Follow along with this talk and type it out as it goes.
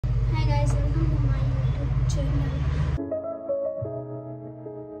guys, welcome to my YouTube channel.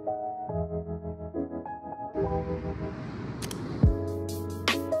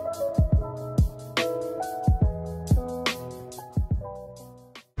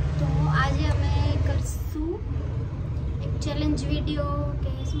 तो आज અમે કરશું એક ચેલેન્જ વિડિયો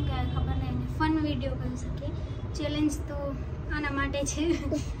કે શું કહેવાય ખબર નહીં, ફન વિડિયો કહી શકીએ. ચેલેન્જ તો આના માટે છે.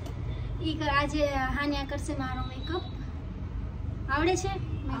 ઈ આજે હાન્યા કરશે મારો મેકઅપ. આવડે છે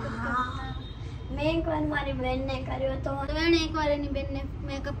મેકઅપ કરતા? મેં એકવાર મારી બેનને કર્યો તો એણે એકવાર એની બેનને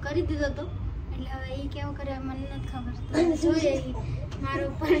મેકઅપ કરી દીધો હતો, એટલે હવે એ કેવો કરે મને નથી ખબર. તો જોઈએ ઈ મારો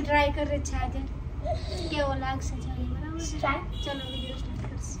ઉપર ટ્રાય કરે છે આજે, કેવો લાગશે. જોઈએ બરાબર, ચલો વિડિયો સ્ટાર્ટ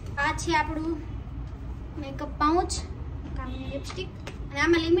કરશું. આ છે આપણું મેકઅપ પાઉચ, કામની લિપસ્ટિક, અને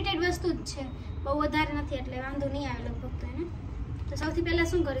આમાં લિમિટેડ વસ્તુ જ છે, બહુ વધારે નથી, એટલે વાંધો નહીં આવે લગભગ તો એને. તો સૌથી પહેલા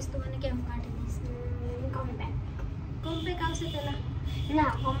શું કરીશ તું મને કેમ કાઢી દઈશ? કોમ્પેક આવશે પહેલા?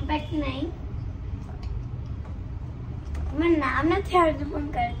 ના, કોમ્પેક્ટ નહીં, મને નામ નથી આવડતું પણ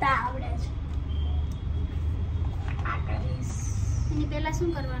કરતા આવડે છે. આ કરીશ. એની પહેલા શું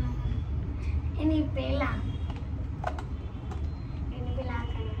કરવાનું? એની પહેલા આ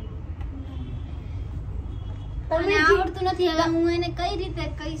કરવાનું. તમને આવડતું નથી, હવે હું એને કઈ રીતે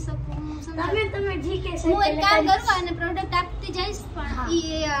કહી શકું? તમે જી કે હું એક કામ કરું, અને પ્રોડક્ટ આપતી જઈશ, પણ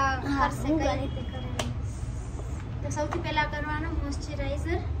ઈ કરશે કઈ રીતે કરે. તો સૌથી પહેલા કરવાનો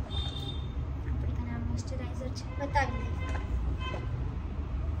મોઇશ્ચરાઇઝર. આપણી કને આ મોઇશ્ચરાઇઝર છે, બતાવી દે.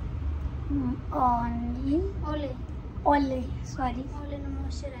 ઓલેનું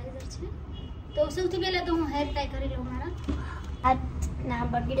મોઇશ્ચરાઇઝર છે. તો સૌથી પહેલા તો હું હેર ટાઈ કરી લઉં મારા. હાથ ના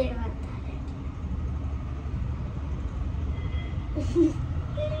બગડે વાત.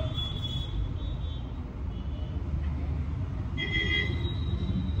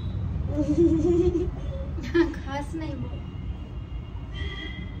 ખાસ નહીં બહુ.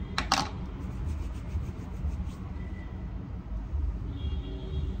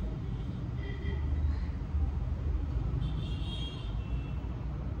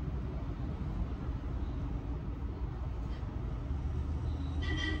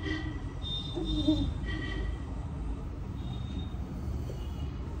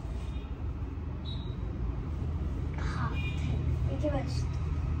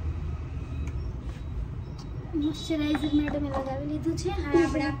 મોઇશ્ચરાઇઝર મેડમે લગાવી લીધું છે. હવે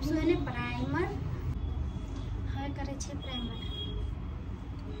આપણે આપશું એને પ્રાઇમર. હવે કરે છે પ્રાઇમર.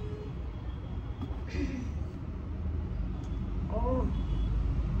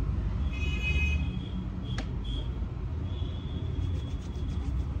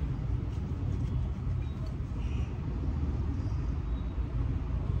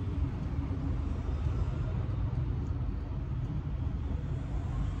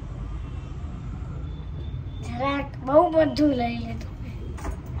 બહુ બધું લઈ લીધું.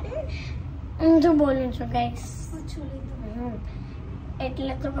 હું તો બોલું છું ગાઈસ, ઓછું લીધું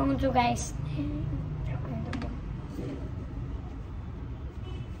એટલે તો કહું છું ગાઈસ.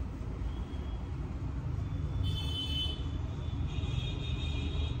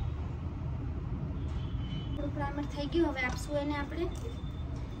 પ્રાઇમર થઈ ગયું. હવે આપશું એને આપણે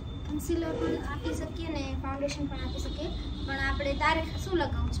કન્સીલર પણ આપી શકીએ ને ફાઉન્ડેશન પણ આપી શકીએ, પણ આપણે તારે શું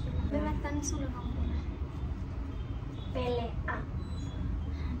લગાવવું છે પહેલા? પહેલા તને શું લગાવવું? પહેલે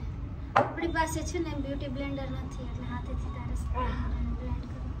આપણી પાસે છે ને બ્યુટી બ્લેન્ડર નથી, એટલે હાથેથી તારે બ્લેન્ડ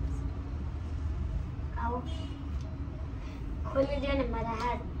કરવું પડશે. આવો ખોલી દે ને, મારા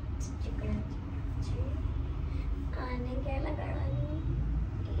હાથ ચીકણા છે. આને ક્યાં લગાડવાનું?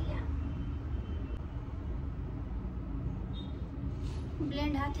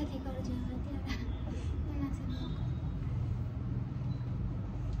 બ્લેન્ડ હાથેથી કરજો હવે ત્યારે, એનાથી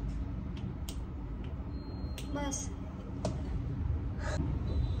બસ.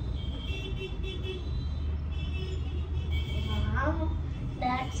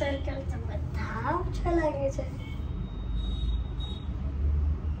 ડાર્ક સર્કલ તો બધા ઓછા લાગે છે.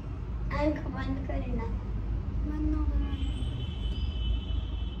 આંખ બંધ કરી નાખ, બંધ ન કરવાનું,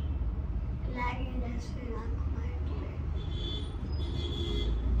 લાગી જશે આંખમાં એટલે.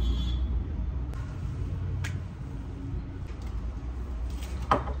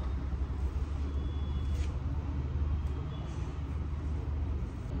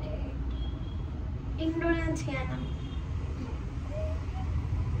 Indonesia.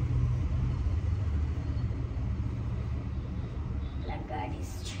 La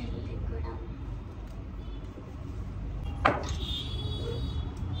gadis chilli kuda.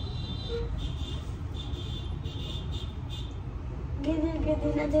 Gede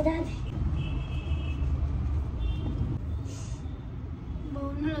nazar aati. બહુ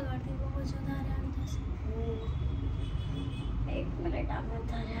ન લગાડતી, બહુ જ વધારે આવી જશે. એક મિનિટ આ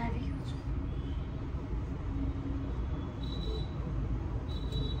વધારે આવી ગયું છે.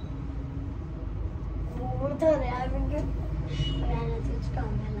 વાંધો ને આવી ગયું આનાથી જ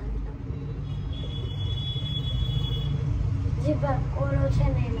કામ લાગતા જે ભાગ કોળો છે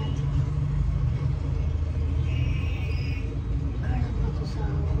ને એનાથી ઘણું બધું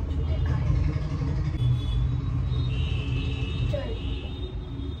સારું ઓછું દેખાય ચલ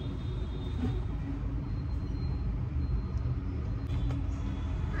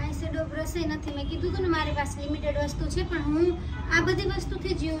આઈશેડો બ્રશ નથી મેં કીધું હતું ને મારી પાસે લિમિટેડ વસ્તુ છે પણ હું આ બધી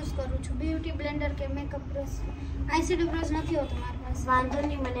વસ્તુથી જ યુઝ કરું છું બ્યુટી બ્લેન્ડર કે મેકઅપ બ્રશ આઈશેડો બ્રશ નથી હોતો મારી પાસે વાંધો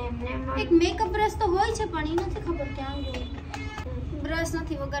નહીં મને એમને એક મેકઅપ બ્રશ તો હોય છે પણ એ નથી ખબર ક્યાં ગયું બ્રશ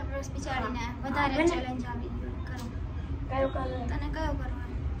નથી વગર બ્રશ બિચારીને વધારે ચેલેન્જ આવી કરો કયો કલર તને કયો કરવાનો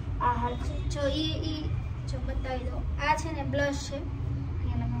આ હાલ છે જો ઈ જો બતાવી દો આ છે ને બ્લશ છે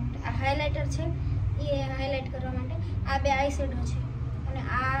અહીંયા લગાવવા માટે આ હાઇલાઇટર છે એ હાઇલાઇટ કરવા માટે આ બે આઈશેડો છે અને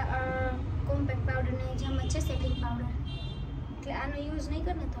આ કોમ્પેક્ટ પાવડર ને જેમ જ છે સેટિંગ પાવડર એટલે આનો યુઝ નહીં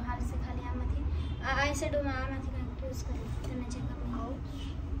કરે ને તો હાલશે ખાલી આમાંથી આ આઈશેડોમાં આમાંથી કંઈક યુઝ કરી તને જે ગમે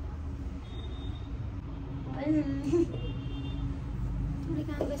થોડી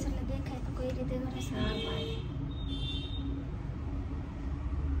કામ બેસ એટલે દેખાય તો કોઈ રીતે કરે છે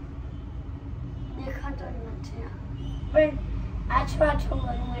દેખાતો જ નથી પણ આછો આછો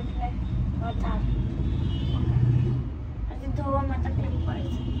કરું એટલે વધારે હજી ધોવામાં તકલીફ પડે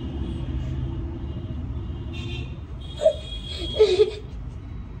છે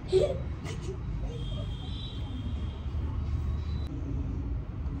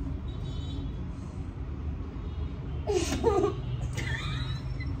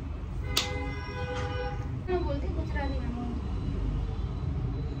હું બોલતી ગુજરાતીમાં બોલ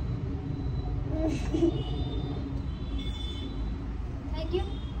થઈ ગયું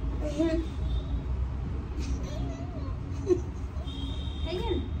થઈ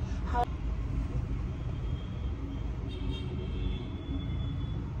ગયું ને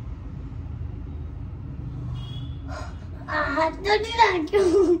હાથ નથી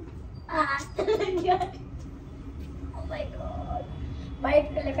લાગ્યું હાથ નથી લાગ્યું oh my God white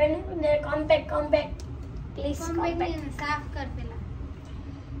colour કરીને કોમ્પેક્ટ પ્લીઝ કોમ્પેક્ટ સાફ કર પેલા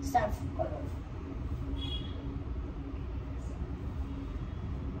સાફ કરો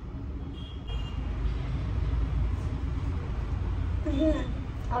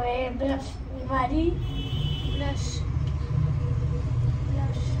હવે બ્રશ વાળી બ્લશ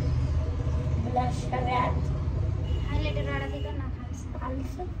હવે આ હાઇલાઇટર વાળાથી કર નાખાશે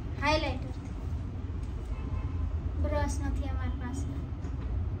આલશે હાઇલાઇટર બ્રશ નથી અમારી પાસે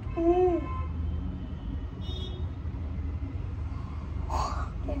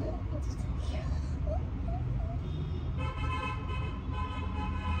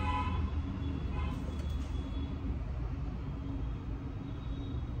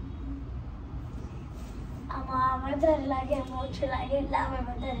આમાં વધારે લાગે એમ ઓછું લાગે એટલે અમે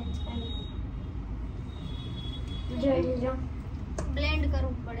વધારે જ જોઈ લીધો બ્લેન્ડ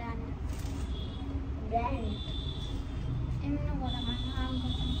કરવું પડે આને બ્લેન્ડ એમ ન બોલાવાનું આમ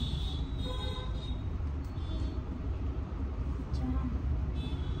કરવાનું જો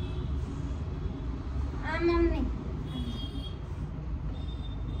આમ નહીં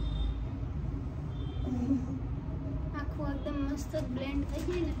આખું એકદમ મસ્ત બ્લેન્ડ થઈ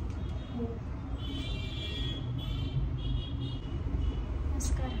જાય ને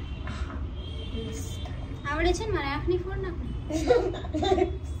આવડે છે ને મારે આંખની ફોડ નાખ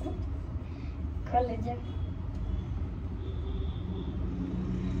ખોલે છે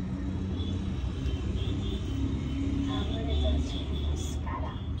આવડે તો છે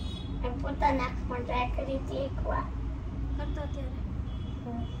મસ્કારા એમ પોતાના આંખમાં ટ્રાય કરી હતી એકવાર કરતો અત્યારે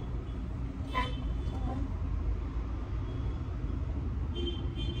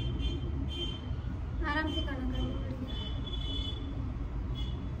આરામથી કાના કરવું પડી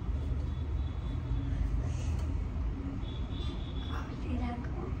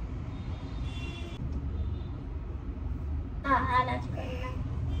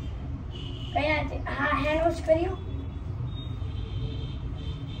હા હેન્ડ વોશ કર્યું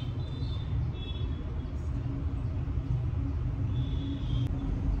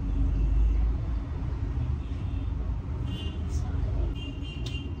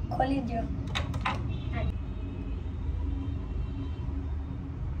ખોલી દો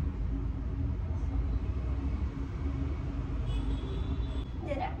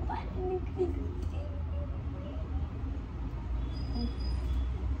જરા પાણી નીકળી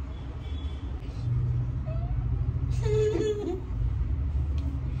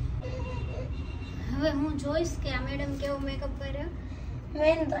હવે હું જોઈશ કે આ મેડમ કેવો મેકઅપ કર્યો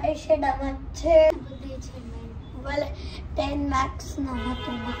મેન તો આઈશેડોમાં છે બધી છે મેન ભલે 10 માર્ક્સ નો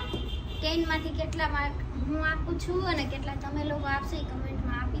હતો 10 માંથી કેટલા માર્ક હું આપું છું અને કેટલા તમે લોકો આપશો એ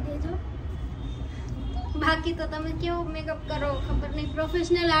કમેન્ટમાં આપી દેજો બાકી તો તમે કેવો મેકઅપ કરો ખબર નહીં,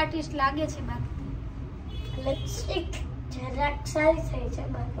 પ્રોફેશનલ આર્ટિસ્ટ લાગે છે. બાકી લિપસ્ટિક જરાક સારી થઈ છે,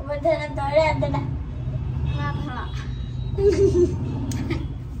 બાકી બધાને ધોળા ધોળા. વાહ ભલા.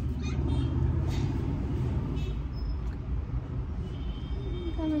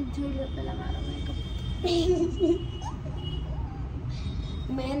 તમે જોઈ લો પેલા મારો મેકઅપ.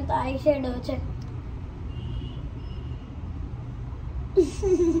 મેન તો આઈ શેડો છે.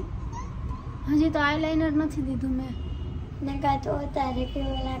 હજી તો આઈલાઇનર નથી દીધું મેં. ને કાં તો તારે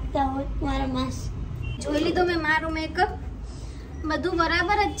કેવા લાગતા હોત મારા માસ. જોઈ લીધું મેં મારું મેકઅપ, બધું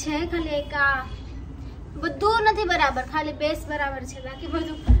બરાબર જ છે. ખાલી એક આ બધું નથી બરાબર, ખાલી બેસ બરાબર છે. બાકી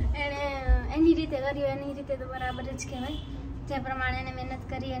બધું એને એની રીતે કર્યું, એની રીતે તો બરાબર જ કહેવાય. જે પ્રમાણે એને મહેનત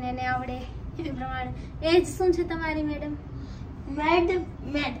કરી અને એને આવડે એ પ્રમાણે. એજ શું છે તમારી મેડમ? મેડમ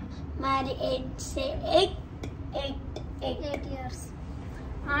મારી એજ છે 8 years.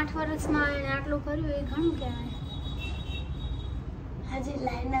 8 વર્ષમાં એને આટલું કર્યું એ ઘણું કહેવાય. હજી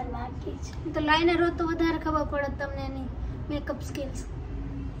લાઇનર બાકી છે. તો લાઇનર હોત તો વધારે ખબર પડત તમને એની મેકઅપ સ્કિલ્સ.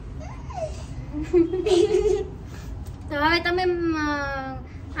 તો હવે તમે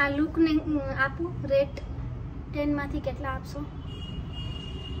આ લુકને આપો રેટ 10 માંથી કેટલા આપશો?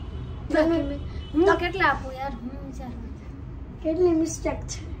 હું કેટલા આપું યાર, હું વિચારું. કેટલી મિસ્ટેક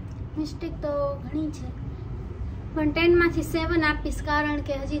છે? મિસ્ટેક તો ઘણી છે, પણ 10 માંથી 7 આપીશ, કારણ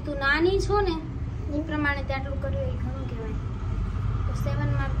કે હજી તું નાની છો ને એ પ્રમાણે તે આટલું કર્યું એ ઘણું કહેવાય. તો 7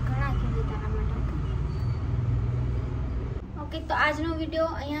 માર્ક ઘણા કહેવાય તારા માટે. ઓકે, તો આજનો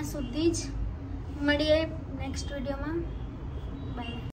વિડીયો અહીંયા સુધી જ. મળીએ નેક્સ્ટ વિડીયોમાં. બાય.